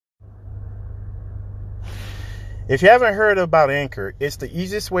If you haven't heard about Anchor, it's the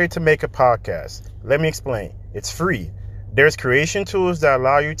easiest way to make a podcast. Let me explain. It's free. There's creation tools that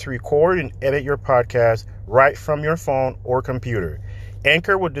allow you to record and edit your podcast right from your phone or computer.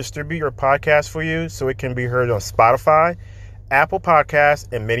 Anchor will distribute your podcast for you so it can be heard on Spotify, Apple Podcasts,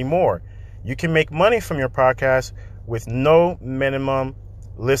 and many more. You can make money from your podcast with no minimum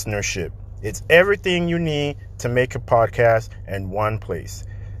listenership. It's everything you need to make a podcast in one place.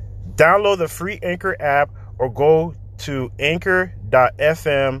 Download the free Anchor app or go to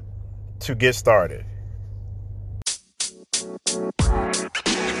anchor.fm to get started.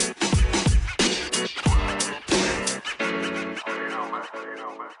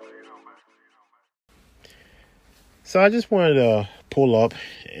 So I just wanted to pull up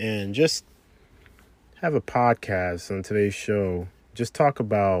and just have a podcast on today's show. Just talk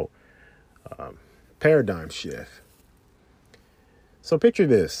about paradigm shift. So picture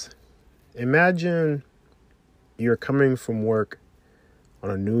this. Imagine you're coming from work on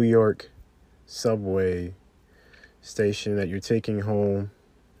a New York subway station that you're taking home.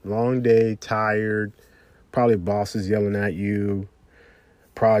 Long day, tired, probably bosses yelling at you,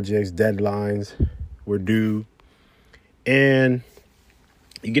 projects, deadlines were due. And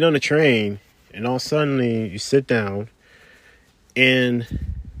you get on the train and all of a sudden you sit down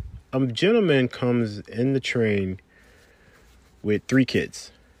and a gentleman comes in the train with 3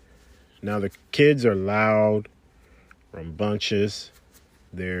 kids. Now the kids are loud, rambunctious,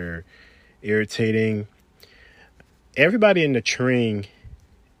 they're irritating. Everybody in the train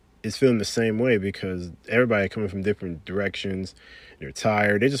is feeling the same way because everybody coming from different directions. They're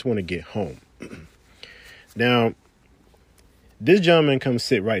tired. They just want to get home. Now, this gentleman comes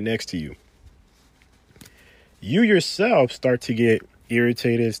sit right next to you. You yourself start to get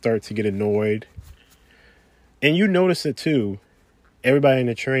irritated, start to get annoyed. And you notice it too. Everybody in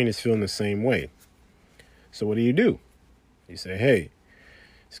the train is feeling the same way. So what do? You say, hey,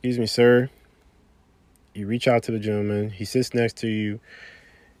 excuse me, sir. You reach out to the gentleman. He sits next to you.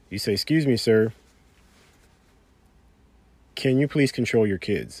 You say, excuse me, sir. Can you please control your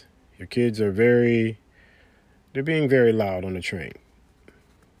kids? Your kids are they're being very loud on the train.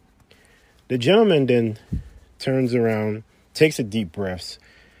 The gentleman then turns around, takes a deep breath,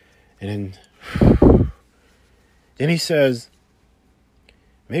 and then he says,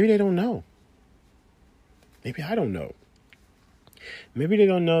 maybe they don't know. Maybe I don't know. Maybe they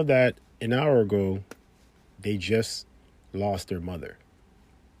don't know that an hour ago, they just lost their mother.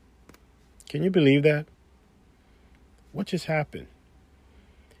 Can you believe that? What just happened?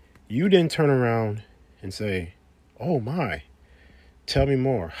 You then turn around and say, oh my, tell me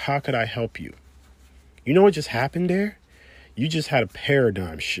more. How could I help you? You know what just happened there? You just had a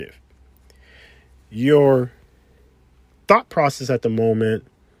paradigm shift. Your thought process at the moment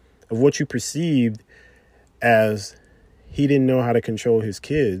of what you perceived as he didn't know how to control his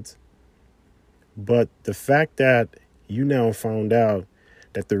kids. But the fact that you now found out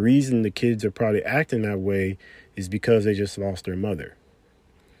that the reason the kids are probably acting that way is because they just lost their mother.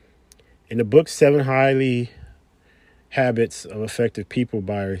 In the book, 7 Highly Habits of Effective People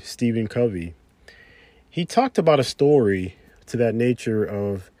by Stephen Covey, he talked about a story to that nature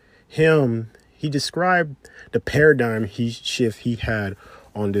of him. He described the paradigm shift he had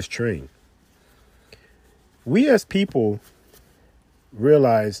on this train. We as people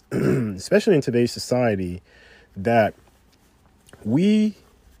realize, especially in today's society, that we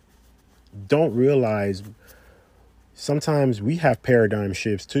don't realize sometimes we have paradigm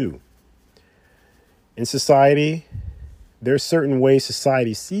shifts too. In society, there's certain ways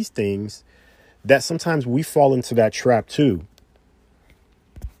society sees things that sometimes we fall into that trap too.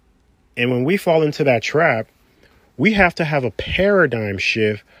 And when we fall into that trap, we have to have a paradigm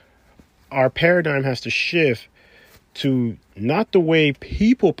shift. Our paradigm has to shift to not the way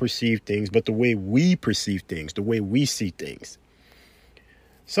people perceive things, but the way we perceive things, the way we see things.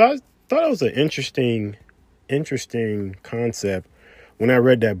 So I thought it was an interesting concept when I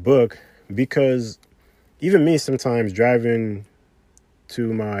read that book, because even me sometimes driving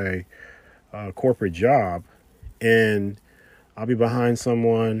to my corporate job and I'll be behind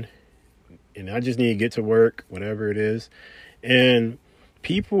someone and I just need to get to work, whatever it is. And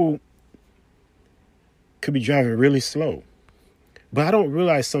people could be driving really slow, but I don't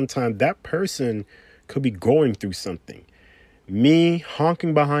realize sometimes that person could be going through something. Me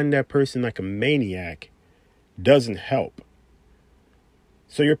honking behind that person like a maniac doesn't help.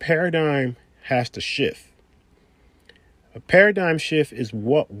 So your paradigm has to shift. A paradigm shift is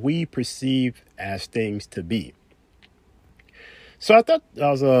what we perceive as things to be. So I thought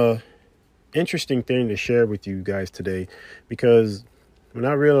that was a interesting thing to share with you guys today, because when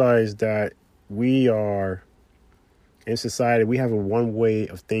I realized that we are in society, we have a one way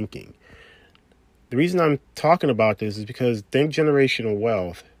of thinking. The reason I'm talking about this is because think generational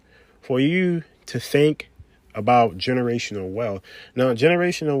wealth. For you to think about generational wealth. Now,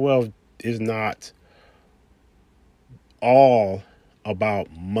 generational wealth is not all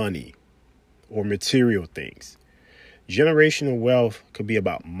about money or material things. Generational wealth could be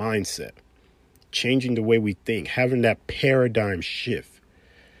about mindset, changing the way we think, having that paradigm shift.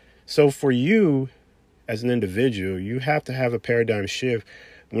 So for you as an individual, you have to have a paradigm shift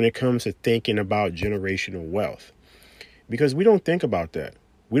when it comes to thinking about generational wealth, because we don't think about that.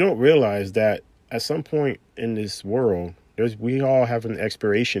 We don't realize that at some point in this world, we all have an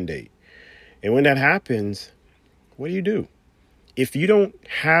expiration date. And when that happens, what do? If you don't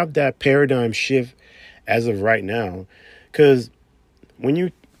have that paradigm shift as of right now, because when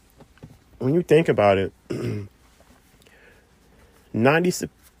you think about it, 97%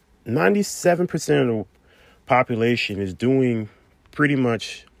 of the population is doing pretty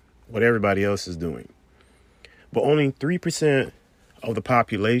much what everybody else is doing. But only 3% of the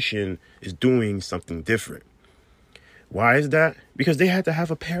population is doing something different. Why is that? Because they had to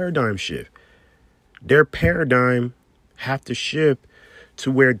have a paradigm shift. Their paradigm have to shift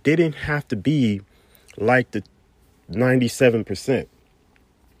to where they didn't have to be like the 97%.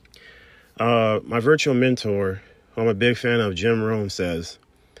 My virtual mentor, who I'm a big fan of, Jim Rohn, says,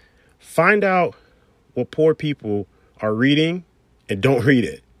 find out what poor people are reading and don't read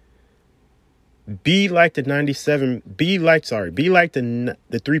it. Be like the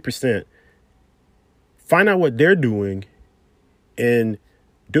 3%. Find out what they're doing and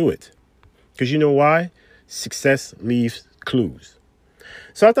do it. Because you know why? Success leaves clues.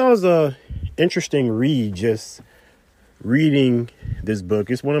 So I thought it was a interesting read, just reading this book.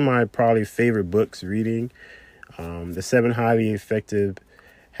 It's one of my probably favorite books reading. The 7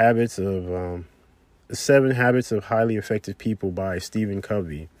 Habits of Highly Effective People by Stephen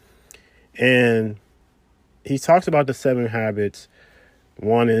Covey. And he talks about the 7 habits.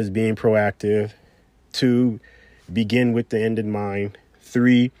 1 is being proactive. 2, begin with the end in mind.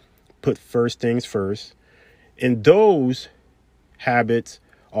 3, put first things first. And those habits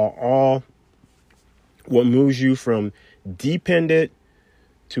are all what moves you from dependent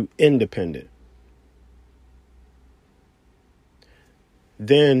to independent.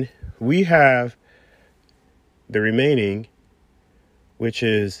 Then we have the remaining, which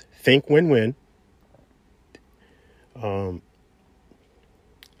is think win-win.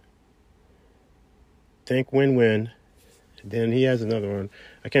 Think win-win. Then he has another one.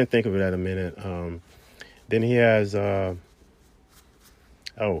 I can't think of it at a minute. Then he has,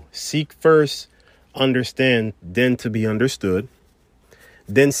 seek first, understand, then to be understood.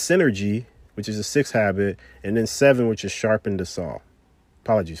 Then synergy, which is a 6th habit. And then 7, which is sharpen the saw.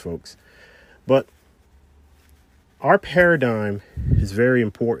 Apologies, folks. But our paradigm is very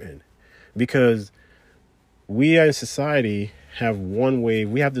important because we as a society have one way.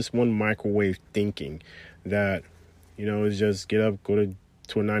 We have this one microwave thinking that, is just get up, go to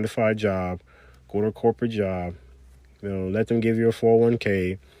a 9-to-5 job, go to a corporate job, let them give you a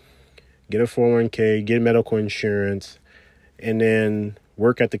 401k, get a 401k, get medical insurance, and then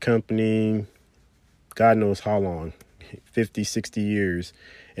work at the company, God knows how long, 50, 60 years,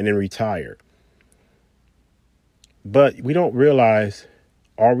 and then retire. But we don't realize,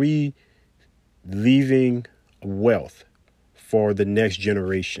 are we leaving wealth for the next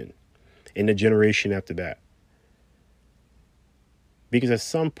generation and the generation after that? Because at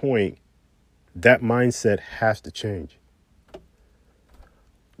some point, that mindset has to change.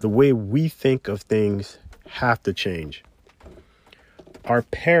 The way we think of things have to change. Our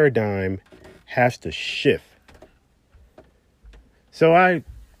paradigm has to shift. So I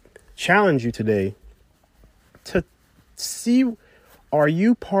challenge you today to see, are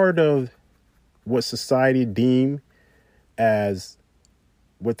you part of what society deem as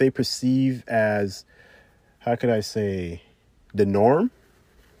what they perceive as, how could I say, the norm?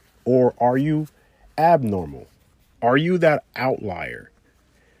 Or are you abnormal? Are you that outlier?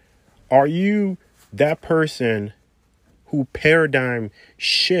 Are you that person who paradigm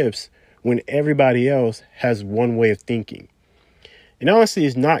shifts when everybody else has one way of thinking? And honestly,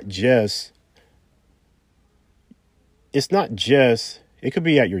 it could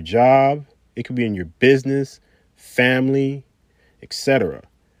be at your job, it could be in your business, family, etc.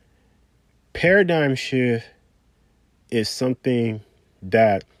 Paradigm shift is something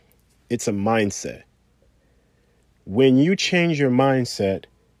that it's a mindset. When you change your mindset,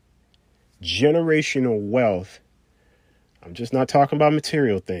 generational wealth, I'm just not talking about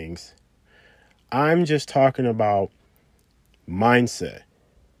material things. I'm just talking about mindset.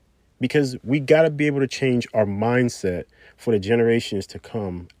 because we got to be able to change our mindset for the generations to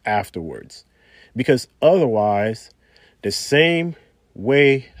come afterwards. Because otherwise, the same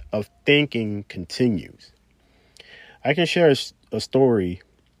way of thinking continues. I can share a story.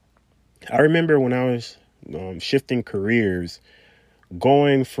 I remember when I was shifting careers,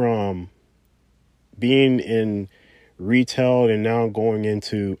 going from being in retail and now going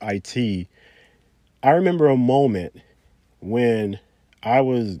into IT. I remember a moment when I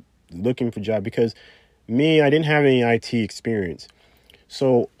was looking for a job because I didn't have any IT experience.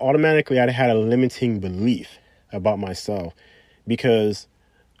 So automatically I had a limiting belief about myself because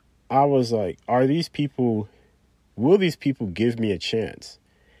I was like, will these people give me a chance?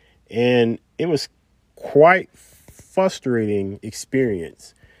 And it was quite frustrating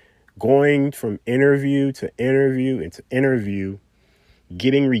experience going from interview to interview and to interview,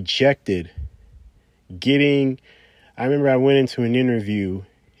 getting rejected, I remember I went into an interview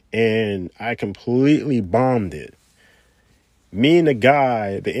and I completely bombed it. Me and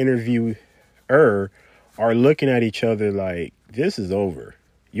the interviewer, are looking at each other like, this is over.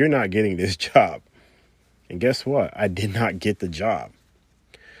 You're not getting this job. And guess what? I did not get the job.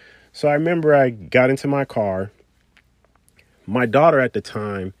 So I remember I got into my car. My daughter at the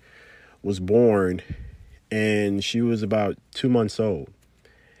time was born and she was about 2 months old.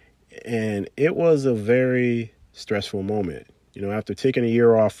 And it was a very stressful moment. After taking a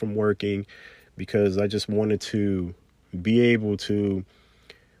year off from working because I just wanted to be able to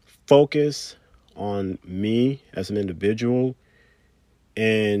focus on me as an individual.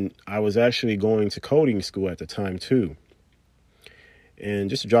 And I was actually going to coding school at the time too. And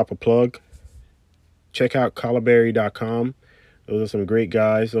just to drop a plug, check out calaberry.com. Those are some great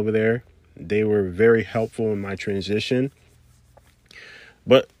guys over there. They were very helpful in my transition.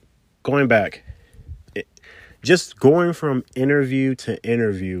 But going back, just going from interview to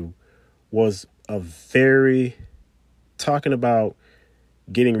interview was talking about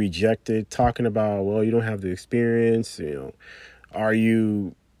getting rejected, talking about, well, you don't have the experience, are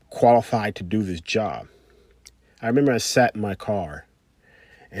you qualified to do this job? I remember I sat in my car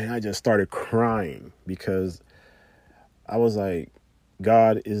and I just started crying because I was like,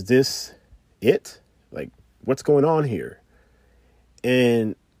 God, is this it? Like, what's going on here?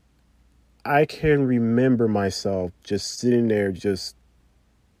 And I can remember myself just sitting there,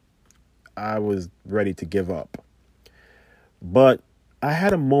 I was ready to give up. But I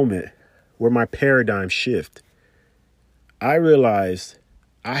had a moment where my paradigm shifted. I realized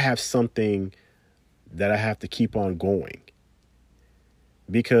I have something that I have to keep on going.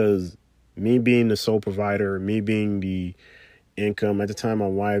 Because me being the sole provider, me being the income, at the time my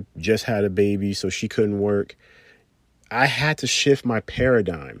wife just had a baby, so she couldn't work. I had to shift my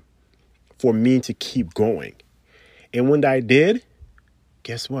paradigm for me to keep going. And when I did,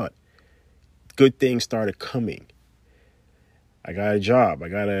 guess what? Good things started coming. I got a job. I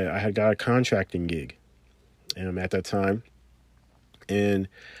had got a contracting gig at that time. And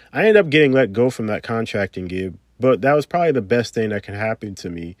I ended up getting let go from that contracting gig. But that was probably the best thing that could happen to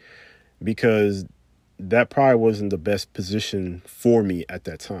me because that probably wasn't the best position for me at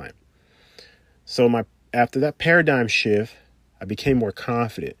that time. So after that paradigm shift, I became more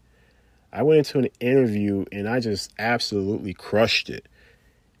confident. I went into an interview and I just absolutely crushed it.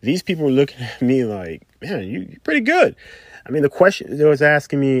 These people were looking at me like, man, you're pretty good. I mean, the question they was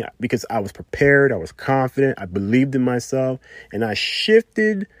asking me because I was prepared, I was confident, I believed in myself, and I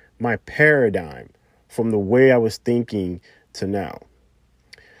shifted my paradigm from the way I was thinking to now.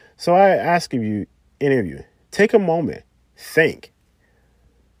 So I ask you, interview, take a moment, think.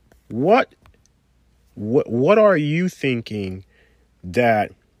 What are you thinking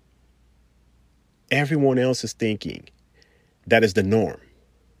that everyone else is thinking that is the norm?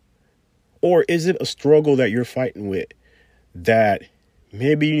 Or is it a struggle that you're fighting with that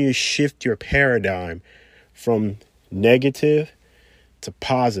maybe you need to shift your paradigm from negative to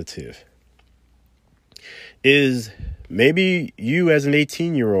positive? Is maybe you as an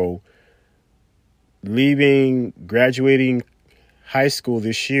 18-year-old graduating high school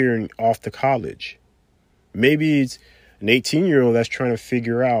this year and off to college? Maybe it's an 18-year-old that's trying to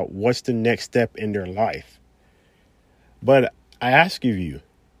figure out what's the next step in their life. But I ask you,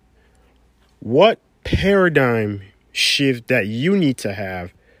 what paradigm shift that you need to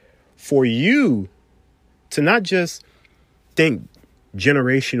have for you to not just think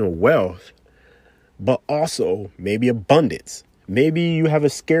generational wealth, but also maybe abundance. Maybe you have a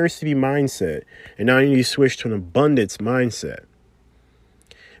scarcity mindset and now you need to switch to an abundance mindset.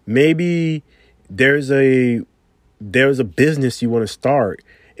 Maybe there's a business you want to start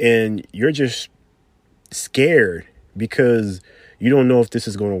and you're just scared because You don't know if this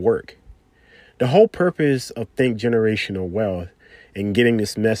is going to work. The whole purpose of Think Generational Wealth and getting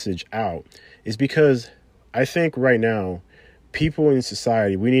this message out is because I think right now, people in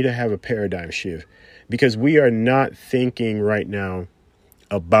society, we need to have a paradigm shift, because we are not thinking right now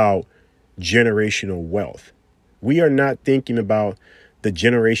about generational wealth. We are not thinking about the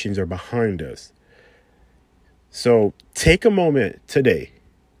generations are behind us. So take a moment today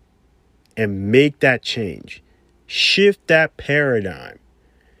and make that change. Shift that paradigm.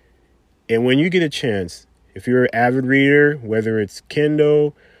 And when you get a chance, if you're an avid reader, whether it's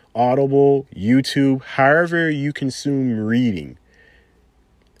Kindle, Audible, YouTube, however you consume reading,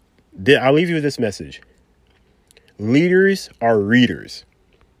 I'll leave you with this message. Leaders are readers.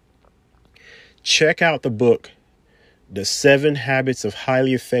 Check out the book, The 7 Habits of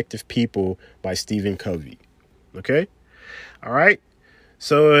Highly Effective People by Stephen Covey. Okay? All right.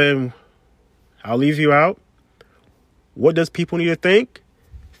 So I'll leave you out. What does people need to think?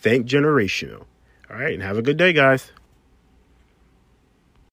 Think generational. All right. And have a good day, guys.